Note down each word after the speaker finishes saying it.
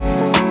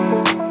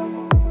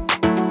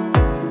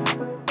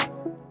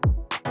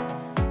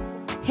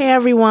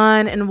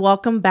everyone, and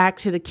welcome back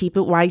to the Keep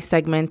It Wise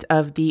segment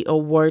of the A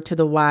Word to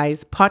the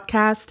Wise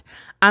podcast.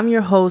 I'm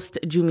your host,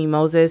 Jumi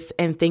Moses,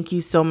 and thank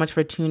you so much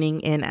for tuning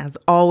in as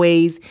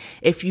always.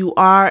 If you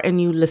are a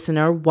new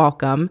listener,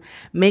 welcome.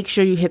 Make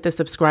sure you hit the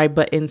subscribe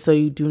button so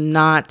you do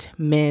not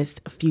miss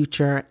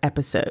future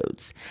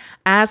episodes.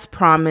 As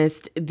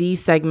promised,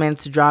 these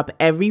segments drop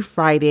every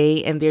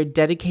Friday and they're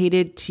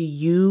dedicated to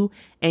you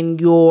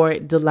and your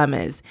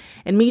dilemmas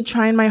and me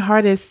trying my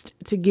hardest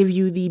to give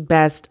you the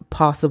best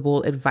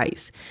possible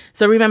advice.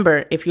 So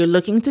remember, if you're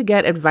looking to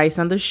get advice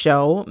on the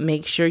show,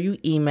 make sure you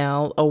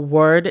email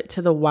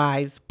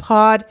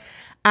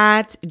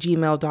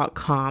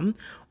awordtothewisepod@gmail.com,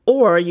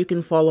 or you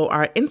can follow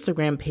our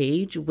Instagram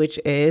page, which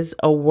is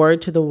A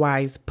Word to the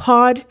Wise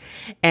Pod,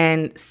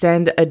 and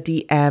send a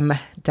DM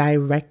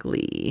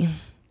directly.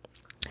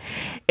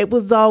 It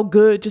was all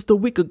good just a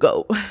week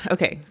ago.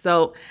 Okay,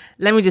 so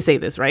let me just say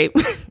this, right?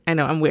 I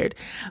know I'm weird,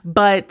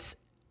 but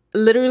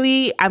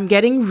literally I'm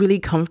getting really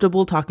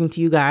comfortable talking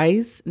to you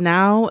guys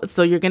now.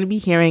 So you're going to be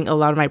hearing a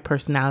lot of my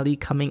personality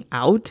coming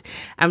out.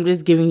 I'm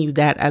just giving you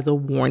that as a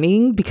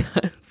warning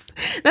because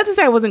not to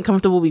say I wasn't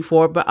comfortable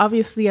before, but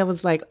obviously I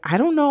was like, I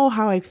don't know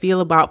how I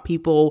feel about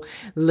people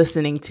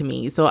listening to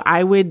me. So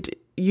I was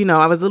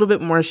a little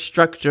bit more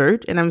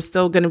structured, and I'm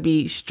still going to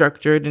be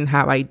structured in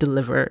how I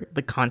deliver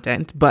the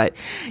content. But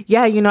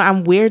yeah,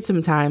 I'm weird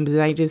sometimes and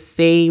I just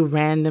say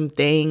random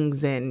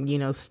things and,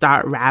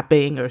 start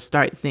rapping or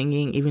start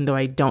singing, even though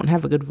I don't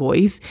have a good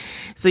voice.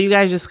 So you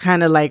guys just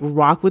kind of like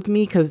rock with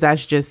me because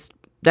that's just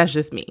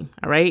me.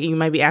 All right. You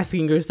might be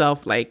asking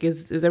yourself, like,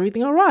 is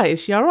everything all right? Is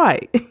she all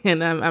right?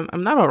 And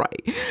I'm not all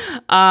right.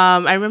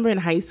 I remember in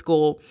high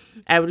school,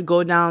 I would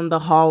go down the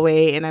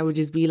hallway and I would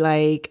just be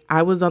like,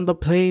 I was on the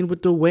plane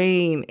with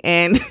Dwayne.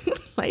 And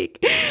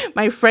like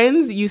my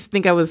friends used to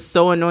think I was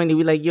so annoying. They'd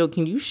be like, yo,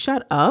 can you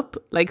shut up?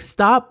 Like,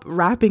 stop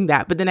rapping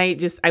that. But then I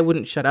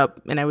wouldn't shut up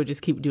and I would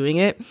just keep doing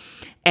it.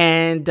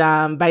 And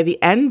by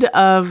the end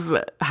of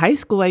high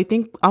school, I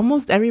think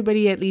almost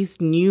everybody at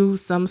least knew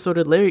some sort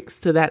of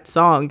lyrics to that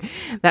song.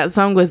 That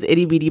song was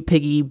Itty Bitty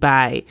Piggy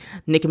by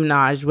Nicki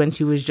Minaj when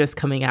she was just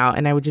coming out.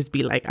 And I would just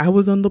be like, I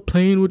was on the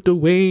plane with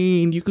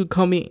Dwayne. You could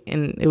call me.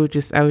 And I would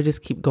just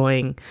keep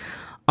going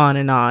on.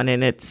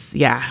 And it's,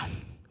 yeah,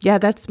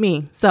 that's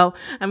me. So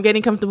I'm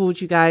getting comfortable with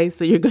you guys.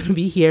 So you're going to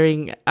be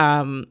hearing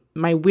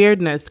my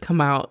weirdness come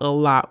out a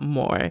lot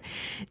more.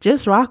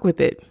 Just rock with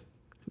it.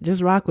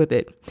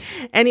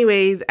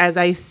 Anyways, as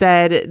I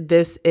said,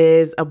 this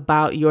is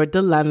about your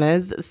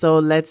dilemmas. So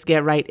let's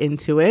get right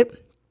into it.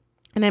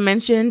 And I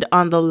mentioned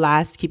on the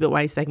last Keep It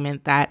Wise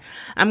segment that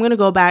I'm going to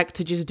go back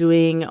to just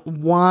doing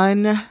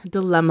one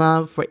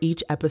dilemma for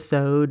each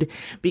episode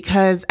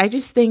because I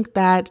just think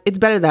that it's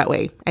better that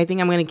way. I think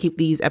I'm going to keep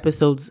these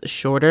episodes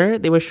shorter.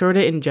 They were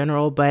shorter in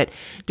general, but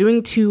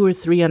doing 2 or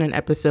 3 on an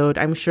episode,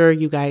 I'm sure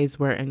you guys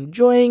were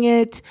enjoying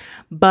it,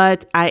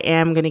 but I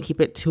am going to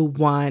keep it to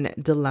one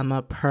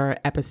dilemma per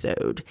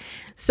episode.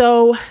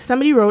 So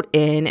somebody wrote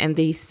in and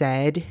they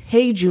said,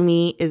 "Hey,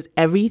 Jumi, is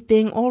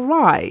everything all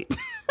right?"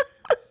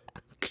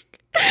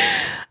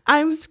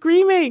 I'm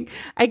screaming.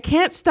 I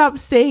can't stop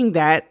saying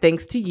that.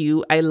 Thanks to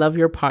you. I love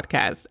your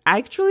podcast.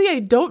 Actually, I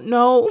don't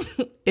know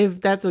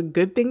if that's a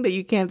good thing that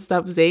you can't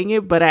stop saying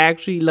it, but I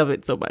actually love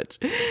it so much.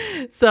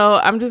 So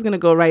I'm just going to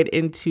go right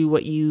into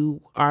what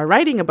you are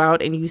writing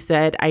about. And you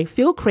said, I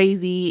feel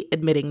crazy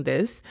admitting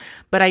this,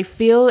 but I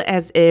feel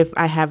as if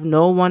I have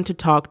no one to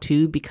talk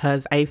to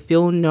because I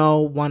feel no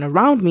one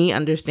around me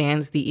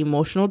understands the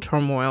emotional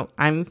turmoil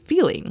I'm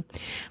feeling.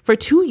 For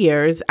 2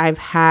 years, I've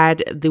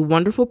had the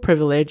wonderful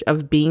privilege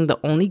of being the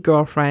only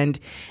girlfriend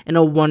in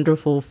a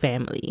wonderful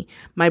family.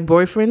 My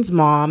boyfriend's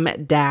mom,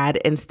 dad,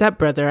 and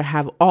stepbrother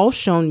have all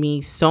shown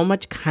me so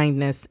much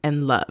kindness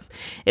and love.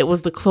 It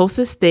was the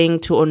closest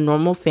thing to a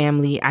normal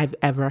family I've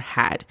ever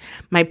had.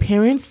 My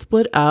parents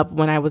split up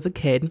when I was a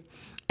kid,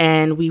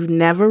 and we've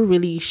never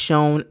really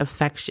shown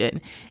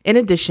affection. In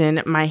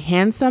addition, my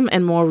handsome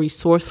and more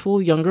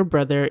resourceful younger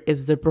brother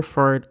is the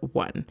preferred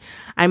one.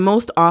 I'm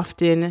most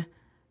often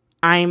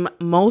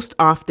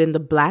the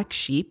black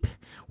sheep.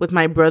 With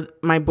my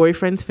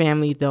boyfriend's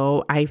family,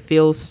 though, I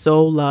feel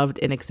so loved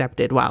and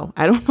accepted. Wow.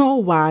 I don't know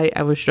why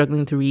I was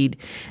struggling to read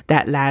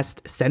that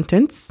last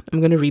sentence.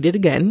 I'm going to read it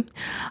again.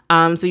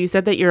 So you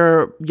said that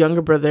your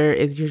younger brother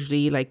is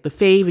usually like the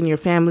fave in your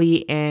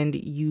family, and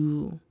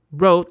you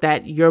wrote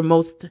that you're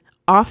most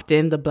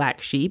often the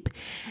black sheep.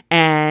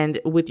 And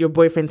with your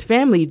boyfriend's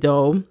family,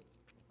 though,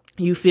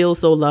 you feel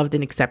so loved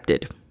and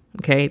accepted.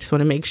 Okay, just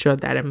want to make sure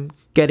that I'm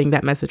getting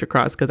that message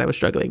across because I was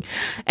struggling.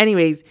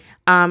 Anyways,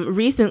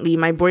 recently,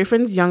 my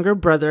boyfriend's younger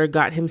brother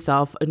got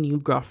himself a new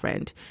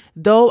girlfriend.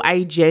 Though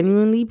I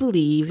genuinely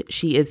believe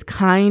she is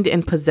kind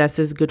and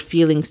possesses good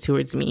feelings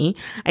towards me,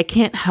 I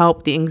can't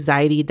help the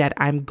anxiety that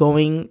I'm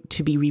going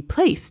to be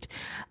replaced.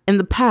 In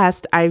the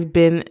past, I've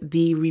been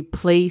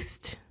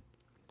replaced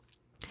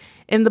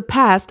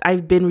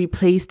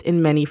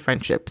in many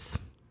friendships.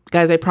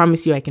 Guys, I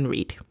promise you I can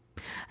read.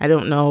 I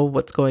don't know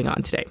what's going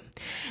on today.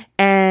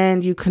 And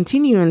And you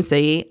continue and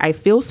say, I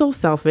feel so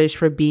selfish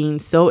for being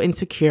so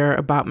insecure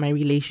about my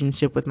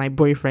relationship with my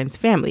boyfriend's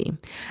family.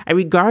 I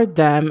regard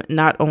them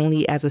not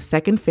only as a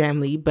second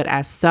family, but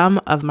as some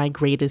of my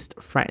greatest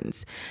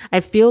friends. I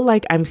feel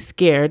like I'm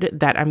scared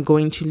that I'm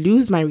going to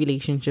lose my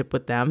relationship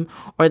with them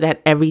or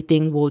that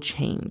everything will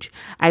change.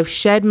 I've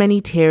shed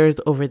many tears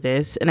over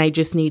this, and I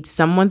just need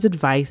someone's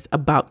advice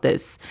about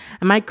this.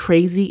 Am I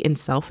crazy and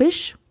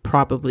selfish?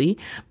 Probably,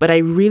 but I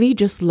really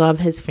just love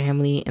his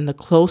family and the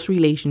close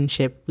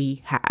relationship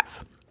we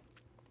have.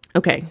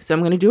 Okay, so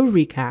I'm going to do a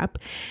recap.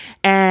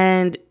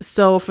 And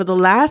so for the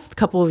last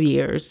couple of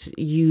years,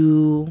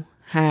 you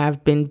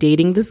have been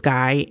dating this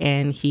guy,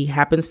 and he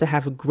happens to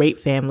have a great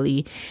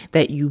family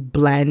that you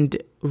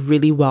blend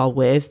really well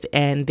with,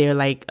 and they're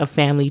like a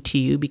family to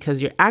you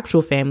because your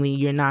actual family,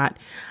 you're not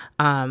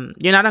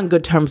on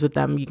good terms with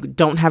them. You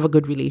don't have a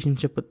good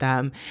relationship with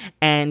them,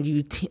 and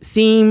you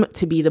seem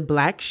to be the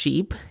black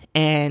sheep,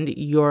 and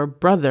your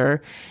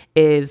brother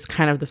is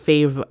kind of the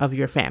fave of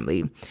your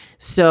family.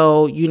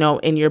 So,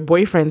 in your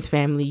boyfriend's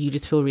family, you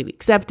just feel really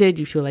accepted.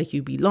 You feel like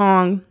you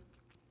belong.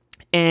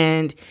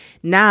 And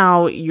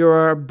now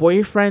your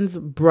boyfriend's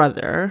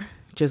brother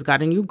just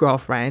got a new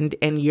girlfriend,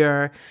 and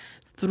you're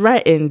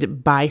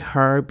threatened by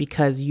her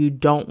because you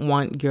don't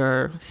want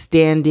your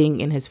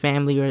standing in his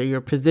family or your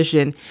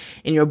position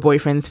in your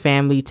boyfriend's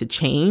family to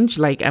change.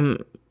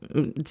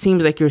 It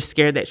seems like you're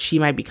scared that she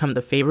might become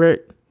the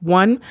favorite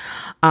one,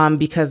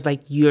 because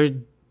you're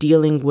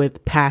dealing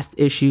with past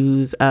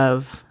issues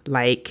of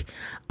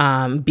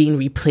being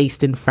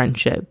replaced in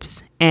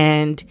friendships,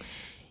 and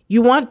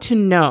you want to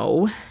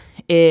know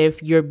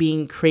if you're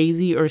being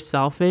crazy or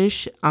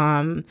selfish,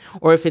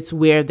 or if it's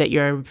weird that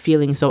you're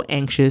feeling so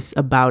anxious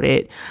about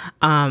it,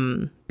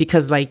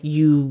 because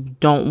you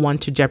don't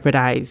want to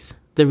jeopardize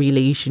the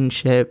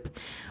relationship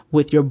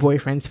with your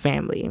boyfriend's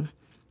family.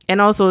 And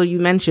also you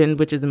mentioned,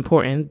 which is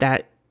important,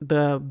 that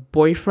your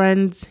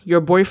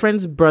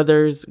boyfriend's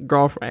brother's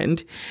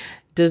girlfriend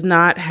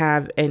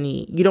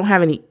you don't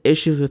have any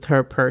issues with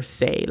her per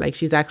se.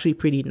 She's actually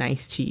pretty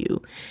nice to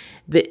you.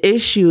 The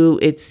issue,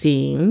 it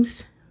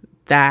seems,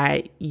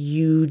 that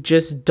you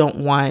just don't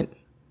want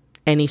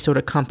any sort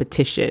of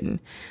competition.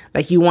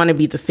 You want to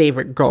be the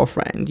favorite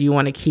girlfriend. You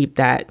want to keep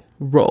that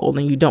role,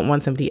 and you don't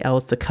want somebody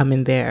else to come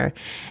in there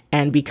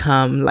and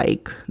become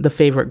the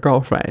favorite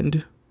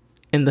girlfriend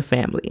in the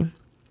family.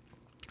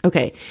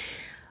 Okay.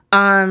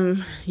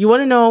 You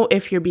want to know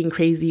if you're being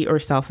crazy or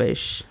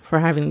selfish for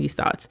having these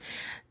thoughts.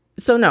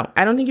 So no,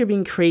 I don't think you're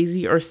being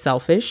crazy or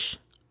selfish,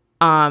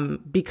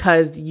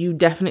 because you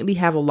definitely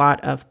have a lot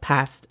of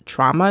past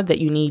trauma that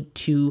you need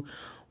to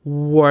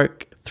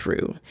work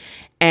through.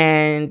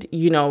 And,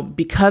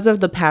 because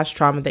of the past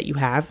trauma that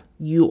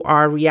you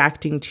are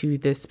reacting to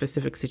this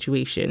specific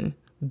situation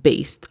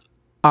based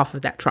off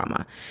of that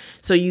trauma.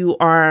 So you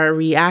are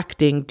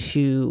reacting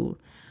to,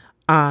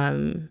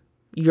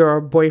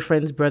 your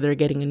boyfriend's brother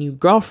getting a new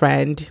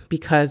girlfriend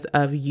because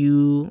of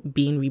you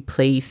being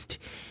replaced,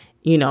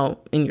 in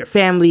your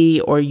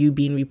family, or you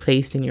being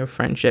replaced in your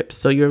friendships.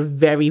 So you're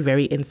very,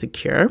 very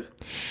insecure.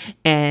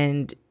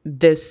 And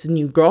this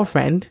new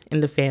girlfriend in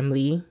the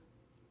family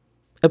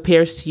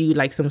appears to you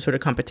like some sort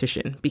of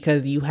competition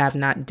because you have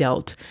not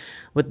dealt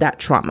with that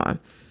trauma.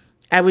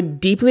 I would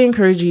deeply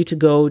encourage you to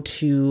go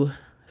to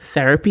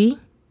therapy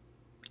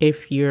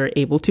if you're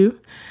able to,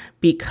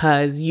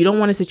 because you don't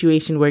want a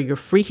situation where you're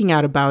freaking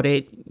out about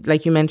it.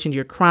 Like you mentioned,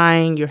 you're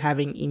crying, you're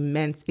having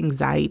immense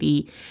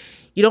anxiety.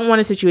 You don't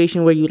want a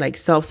situation where you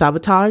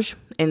self-sabotage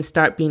and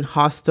start being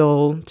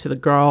hostile to the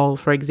girl,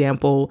 for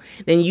example.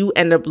 Then you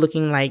end up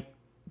looking like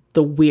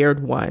the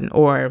weird one,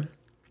 or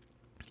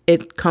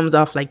it comes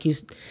off like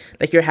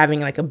you're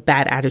having a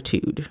bad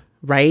attitude,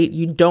 right?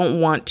 You don't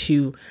want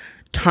to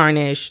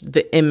tarnish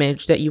the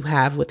image that you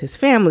have with his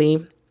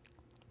family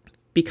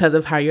because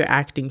of how you're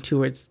acting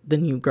towards the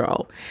new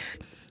girl.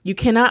 You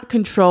cannot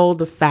control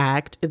the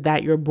fact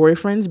that your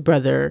boyfriend's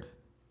brother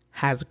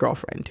has a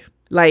girlfriend.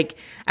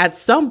 At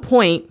some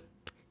point,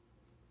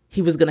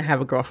 he was going to have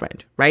a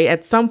girlfriend, right?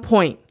 At some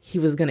point, he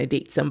was going to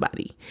date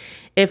somebody.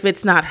 If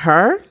it's not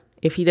her,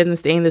 if he doesn't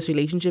stay in this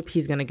relationship,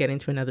 he's going to get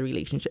into another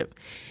relationship.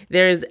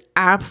 There is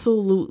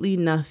absolutely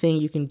nothing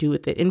you can do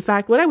with it. In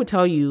fact, what I would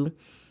tell you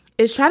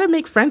is try to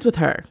make friends with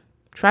her.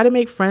 Try to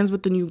make friends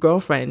with the new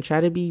girlfriend.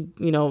 Try to be,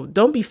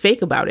 don't be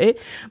fake about it,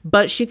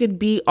 but she could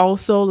be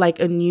also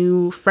a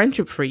new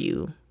friendship for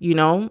you,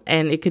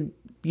 and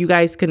you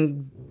guys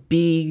can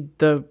be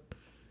the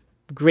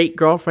great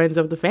girlfriends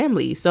of the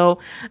family. So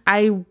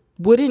I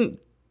wouldn't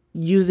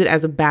use it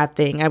as a bad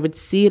thing. I would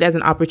see it as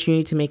an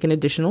opportunity to make an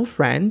additional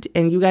friend,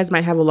 and you guys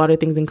might have a lot of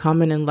things in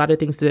common and a lot of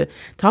things to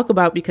talk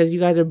about because you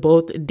guys are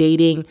both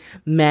dating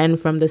men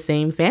from the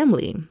same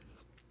family.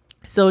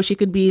 So she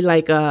could be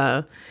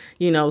a,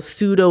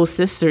 pseudo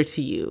sister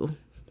to you,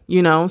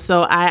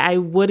 so I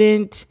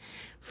wouldn't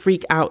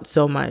freak out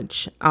so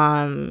much,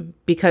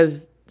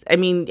 because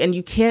and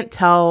you can't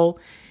tell,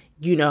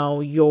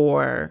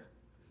 your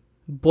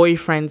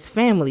boyfriend's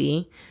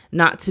family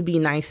not to be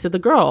nice to the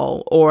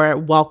girl or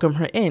welcome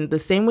her in. The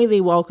same way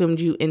they welcomed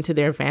you into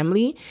their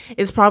family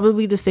is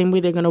probably the same way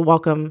they're going to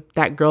welcome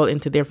that girl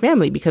into their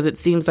family, because it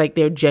seems like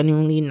they're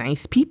genuinely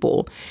nice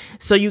people.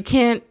 So you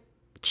can't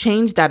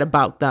change that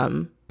about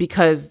them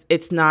because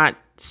it's not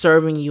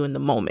serving you in the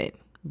moment,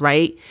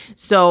 right?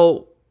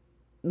 So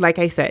like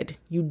I said,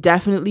 you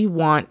definitely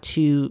want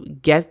to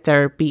get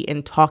therapy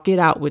and talk it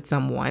out with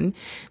someone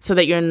so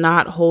that you're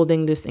not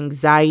holding this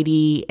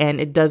anxiety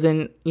and it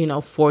doesn't,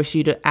 force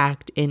you to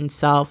act in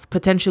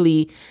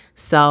potentially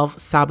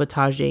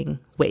self-sabotaging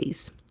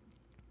ways.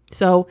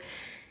 So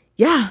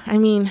yeah, I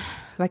mean,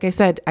 like I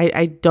said,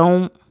 I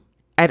don't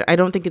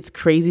think it's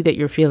crazy that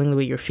you're feeling the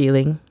way you're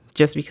feeling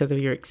just because of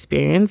your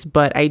experience,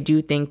 but I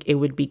do think it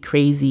would be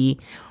crazy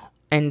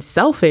and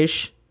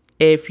selfish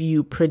if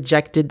you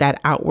projected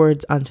that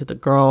outwards onto the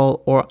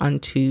girl or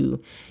onto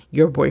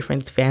your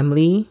boyfriend's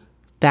family.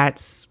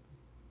 That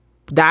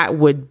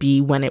would be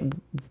when it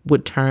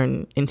would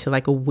turn into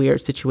like a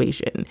weird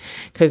situation,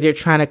 because you're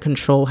trying to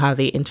control how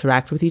they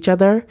interact with each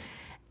other,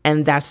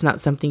 and that's not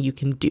something you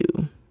can do,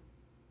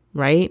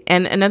 right?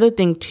 And another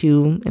thing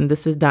too, and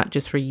this is not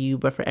just for you,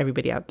 but for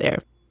everybody out there,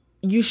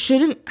 you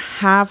shouldn't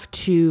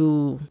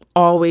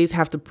always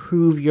have to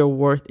prove your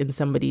worth in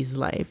somebody's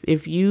life.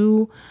 If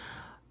you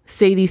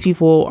say these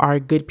people are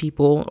good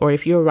people, or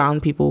if you're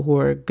around people who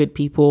are good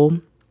people,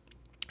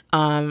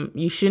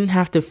 you shouldn't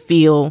have to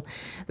feel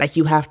like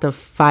you have to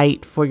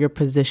fight for your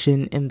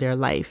position in their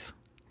life.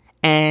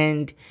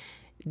 And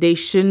they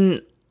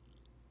shouldn't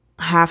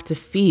have to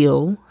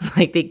feel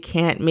like they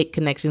can't make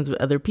connections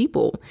with other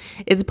people.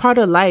 It's part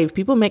of life.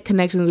 People make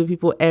connections with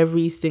people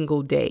every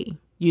single day,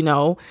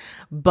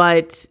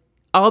 but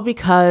all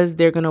because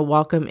they're going to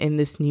welcome in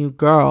this new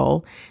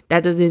girl,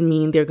 that doesn't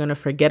mean they're going to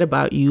forget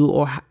about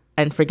you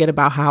and forget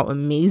about how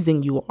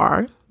amazing you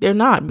are. They're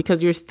not,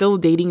 because you're still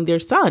dating their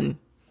son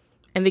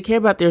and they care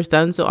about their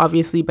son. So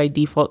obviously by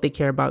default, they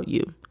care about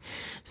you.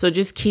 So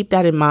just keep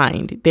that in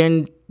mind.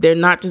 They're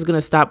not just going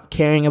to stop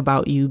caring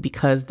about you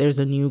because there's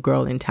a new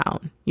girl in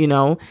town.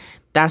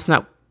 That's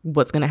not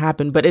what's going to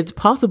happen, but it's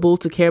possible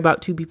to care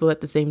about two people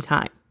at the same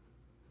time.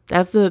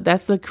 That's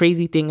the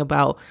crazy thing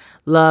about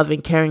love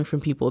and caring for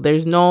people.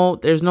 There's no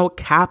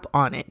cap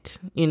on it.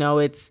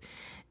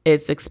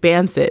 It's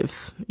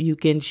expansive. You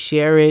can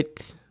share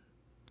it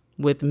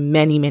with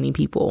many, many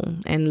people,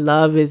 and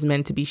love is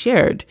meant to be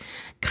shared.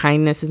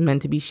 Kindness is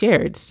meant to be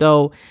shared.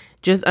 So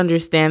just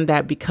understand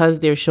that because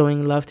they're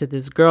showing love to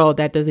this girl,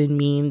 that doesn't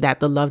mean that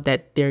the love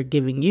that they're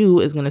giving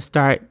you is going to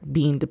start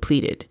being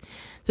depleted.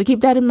 So keep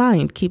that in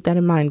mind.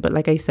 But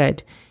like I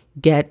said,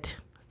 get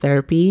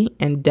therapy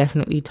and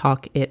definitely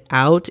talk it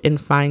out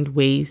and find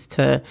ways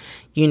to,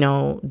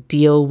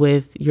 deal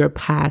with your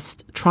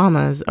past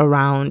traumas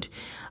around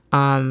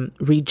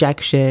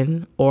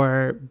rejection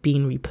or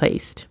being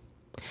replaced.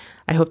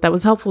 I hope that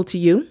was helpful to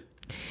you.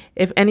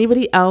 If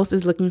anybody else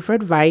is looking for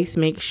advice,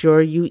 make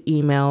sure you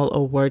email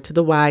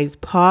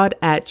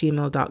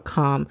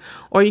awordtothewisepod@gmail.com,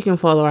 or you can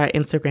follow our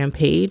Instagram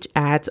page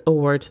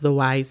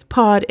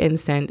 @awordtothewisepod and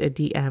send a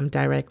DM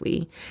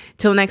directly.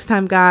 Till next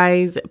time,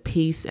 guys,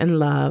 peace and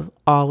love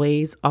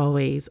always,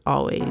 always,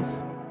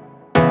 always.